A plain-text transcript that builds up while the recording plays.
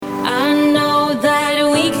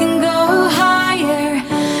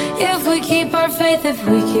if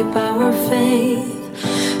we keep our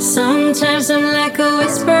faith. Sometimes I'm like a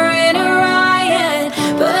whisper in a riot,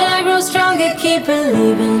 but I grow stronger, keep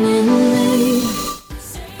believing in me.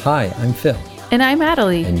 Hi, I'm Phil. And I'm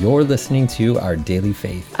Adelie. And you're listening to Our Daily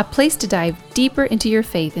Faith, a place to dive deeper into your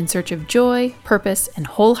faith in search of joy, purpose, and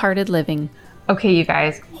wholehearted living. Okay, you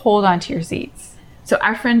guys, hold on to your seats. So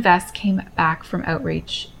our friend Ves came back from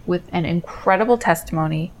outreach with an incredible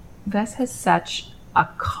testimony. Ves has such a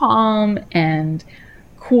calm and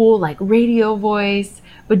cool, like, radio voice,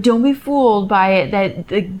 but don't be fooled by it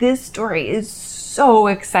that this story is so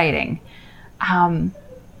exciting.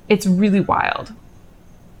 It's really wild.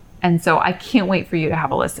 And so I can't wait for you to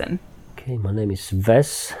have a listen. Okay, my name is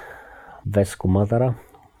Vesku.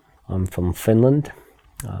 I'm from Finland.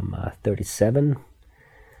 I'm 37.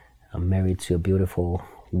 I'm married to a beautiful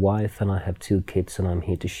wife and I have 2 kids, and I'm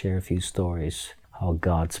here to share a few stories how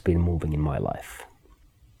God's been moving in my life.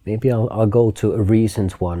 Maybe I'll go to a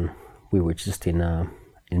recent one. We were just in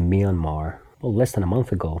Myanmar, well, less than a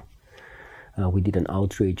month ago. We did an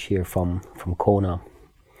outreach here from Kona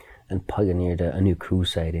and pioneered a new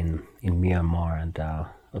crusade in Myanmar. And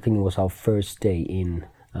I think it was our first day in.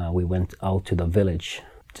 We went out to the village,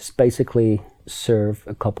 just basically serve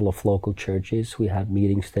a couple of local churches. We had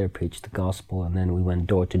meetings there, preached the gospel, and then we went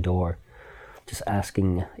door to door, just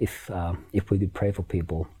asking if we could pray for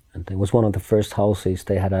people. And it was one of the first houses.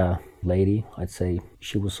 They had a lady, I'd say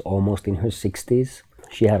she was almost in her 60s.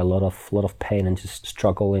 She had a lot of pain and just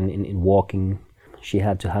struggle in walking. She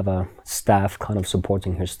had to have a staff kind of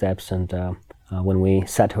supporting her steps, and when we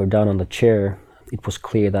sat her down on the chair, it was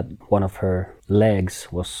clear that one of her legs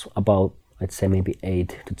was about, I'd say, maybe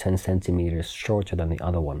 8 to 10 centimeters shorter than the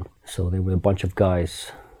other one. So there were a bunch of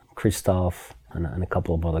guys, Christoph and a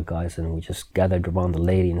couple of other guys, and we just gathered around the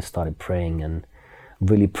lady and started praying and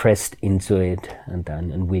really pressed into it,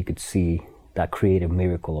 and we could see that creative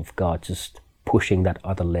miracle of God just pushing that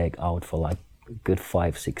other leg out for like a good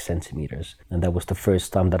 5-6 centimeters. And that was the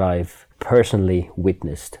first time that I've personally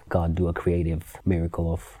witnessed God do a creative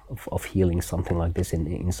miracle of healing something like this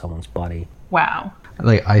in someone's body. Wow.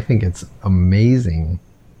 Like, I think it's amazing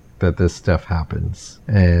that this stuff happens.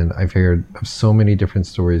 And I've heard of so many different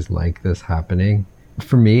stories like this happening.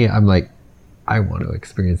 For me, I'm like, I want to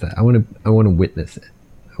experience that. I want to witness it.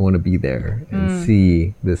 I want to be there and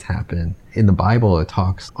see this happen. In the Bible, it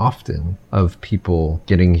talks often of people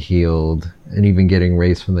getting healed and even getting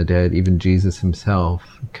raised from the dead. Even Jesus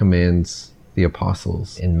himself commands the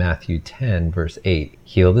apostles in Matthew 10, verse 8,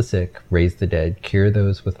 heal the sick, raise the dead, cure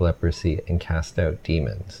those with leprosy, and cast out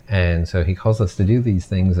demons. And so he calls us to do these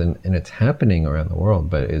things, and it's happening around the world,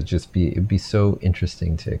 but it'd be so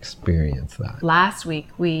interesting to experience that. Last week,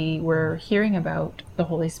 we were hearing about the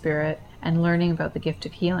Holy Spirit and learning about the gift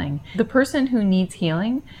of healing. The person who needs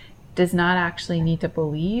healing does not actually need to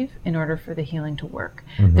believe in order for the healing to work.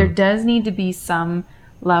 Mm-hmm. There does need to be some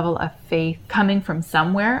level of faith coming from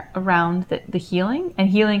somewhere around the healing, and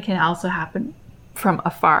healing can also happen from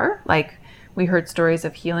afar. Like, we heard stories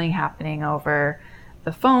of healing happening over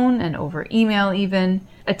the phone and over email, even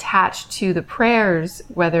attached to the prayers,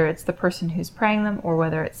 whether it's the person who's praying them or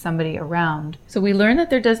whether it's somebody around. So we learn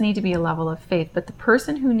that there does need to be a level of faith, but the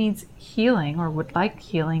person who needs healing or would like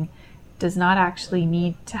healing does not actually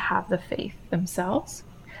need to have the faith themselves.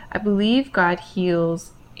 I believe God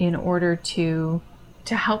heals in order to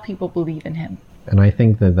help people believe in him. And I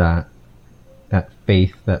think that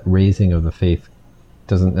faith, that raising of the faith,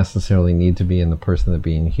 doesn't necessarily need to be in the person that's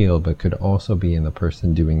being healed, but could also be in the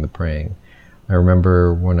person doing the praying. I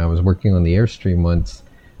remember when I was working on the Airstream once,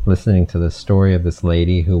 listening to the story of this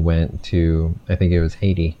lady who went to, I think it was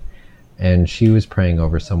Haiti, and she was praying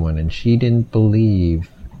over someone, and she didn't believe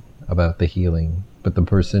about the healing, but the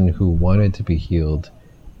person who wanted to be healed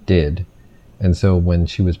did. And so when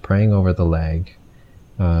she was praying over the leg,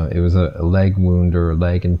 it was a leg wound or a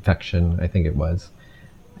leg infection, I think it was.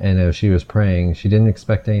 And as she was praying, she didn't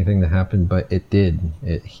expect anything to happen, but it did.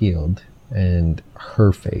 It healed. And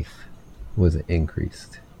her faith was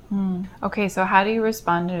increased. Okay, so how do you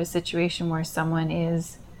respond to a situation where someone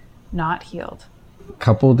is not healed? A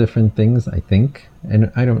couple different things, I think.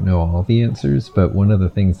 And I don't know all the answers, but one of the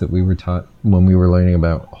things that we were taught when we were learning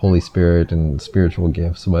about Holy Spirit and spiritual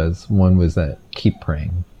gifts was that keep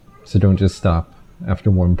praying. So don't just stop after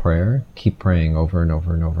one prayer. Keep praying over and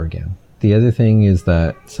over and over again. The other thing is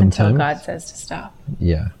that sometimes... Until God says to stop.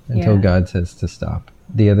 Yeah, until God says to stop.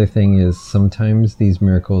 The other thing is sometimes these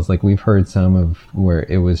miracles, like we've heard some of where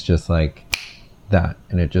it was just like that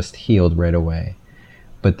and it just healed right away.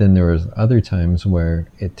 But then there was other times where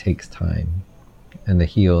it takes time and the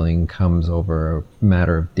healing comes over a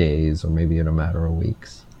matter of days or maybe in a matter of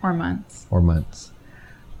weeks. Or months.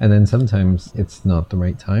 And then sometimes it's not the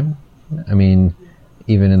right time. I mean,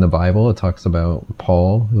 even in the Bible, it talks about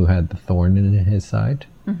Paul, who had the thorn in his side.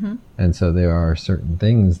 Mm-hmm. And so there are certain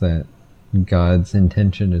things that God's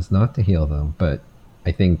intention is not to heal them. But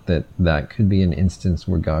I think that that could be an instance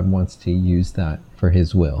where God wants to use that for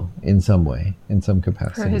his will in some way, in some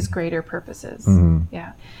capacity. For his greater purposes. Mm-hmm.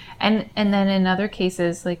 Yeah. And then in other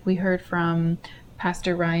cases, like we heard from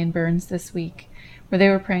Pastor Ryan Burns this week, where they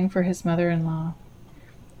were praying for his mother-in-law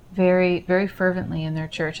very, very fervently in their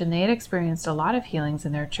church. And they had experienced a lot of healings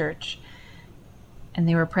in their church. And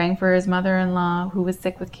they were praying for his mother-in-law who was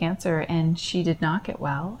sick with cancer, and she did not get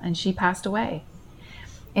well, and she passed away.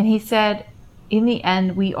 And he said, in the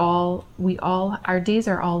end, we all, our days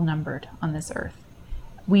are all numbered on this earth.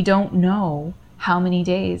 We don't know how many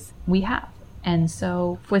days we have. And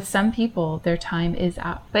so with some people, their time is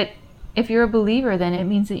up. But if you're a believer, then it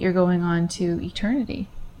means that you're going on to eternity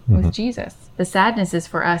with Jesus. The sadness is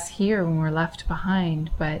for us here when we're left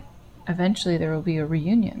behind, but eventually there will be a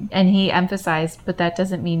reunion. And he emphasized, but that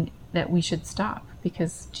doesn't mean that we should stop,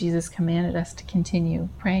 because Jesus commanded us to continue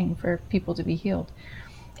praying for people to be healed.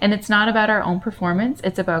 And it's not about our own performance.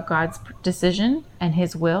 It's about God's decision and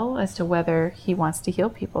his will as to whether he wants to heal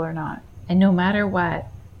people or not. And no matter what,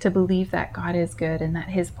 to believe that God is good and that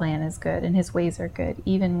his plan is good and his ways are good,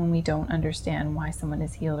 even when we don't understand why someone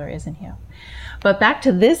is healed or isn't healed. But back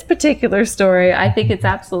to this particular story, I think it's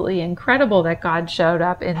absolutely incredible that God showed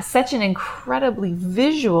up in such an incredibly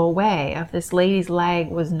visual way of this lady's leg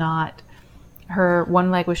was not, her one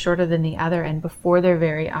leg was shorter than the other, and before their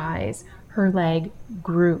very eyes, her leg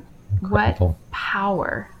grew. Incredible. What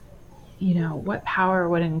power,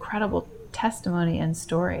 what an incredible testimony and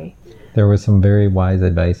story. There was some very wise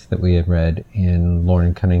advice that we had read in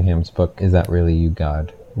Lauren Cunningham's book, Is That Really You,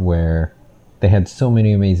 God? Where they had so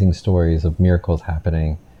many amazing stories of miracles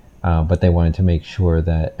happening, but they wanted to make sure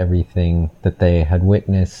that everything that they had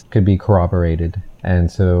witnessed could be corroborated. And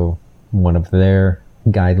so one of their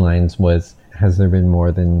guidelines was, has there been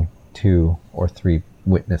more than 2 or 3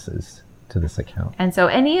 witnesses to this account? And so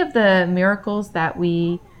any of the miracles that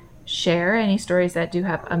we share, any stories that do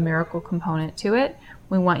have a miracle component to it,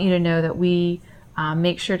 we want you to know that we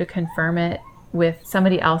make sure to confirm it with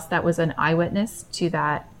somebody else that was an eyewitness to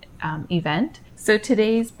that event. So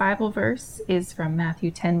today's Bible verse is from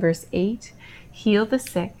Matthew 10, verse 8. Heal the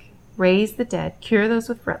sick, raise the dead, cure those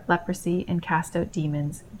with leprosy, and cast out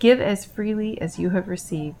demons. Give as freely as you have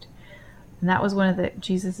received. And that was one of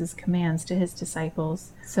Jesus's commands to his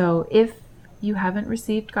disciples. So if you haven't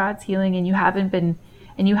received God's healing and you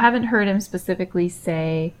haven't heard him specifically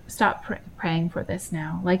say, stop praying for this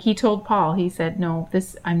now. Like he told Paul, he said, no,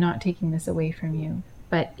 I'm not taking this away from you.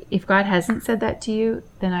 But if God hasn't said that to you,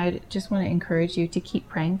 then I just want to encourage you to keep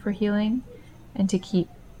praying for healing and to keep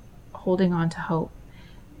holding on to hope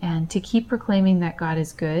and to keep proclaiming that God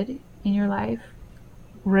is good in your life,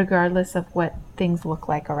 regardless of what things look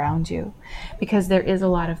like around you, because there is a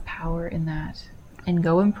lot of power in that. And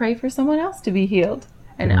go and pray for someone else to be healed.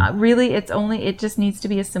 And really, it just needs to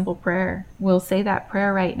be a simple prayer. We'll say that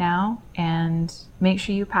prayer right now and make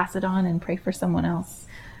sure you pass it on and pray for someone else.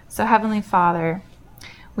 So Heavenly Father,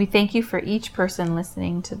 we thank you for each person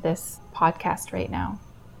listening to this podcast right now.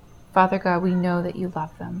 Father God, we know that you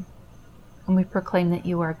love them and we proclaim that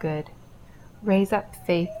you are good. Raise up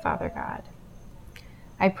faith, Father God.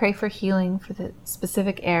 I pray for healing for the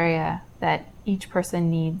specific area that each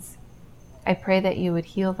person needs. I pray that you would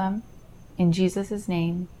heal them. In Jesus'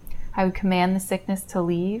 name, I would command the sickness to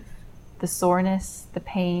leave, the soreness, the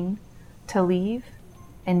pain to leave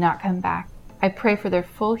and not come back. I pray for their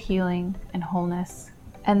full healing and wholeness,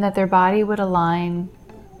 and that their body would align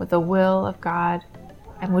with the will of God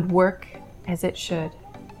and would work as it should.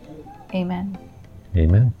 Amen.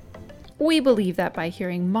 Amen. We believe that by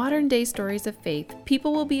hearing modern day stories of faith,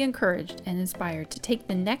 people will be encouraged and inspired to take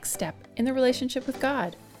the next step in the relationship with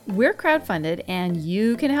God. We're crowdfunded, and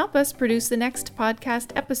you can help us produce the next podcast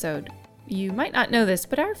episode. You might not know this,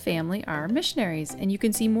 but our family are missionaries, and you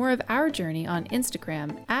can see more of our journey on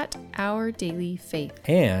Instagram at Our Daily Faith.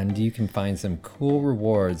 And you can find some cool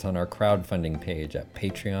rewards on our crowdfunding page at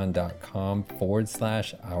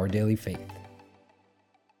patreon.com/Our Daily Faith.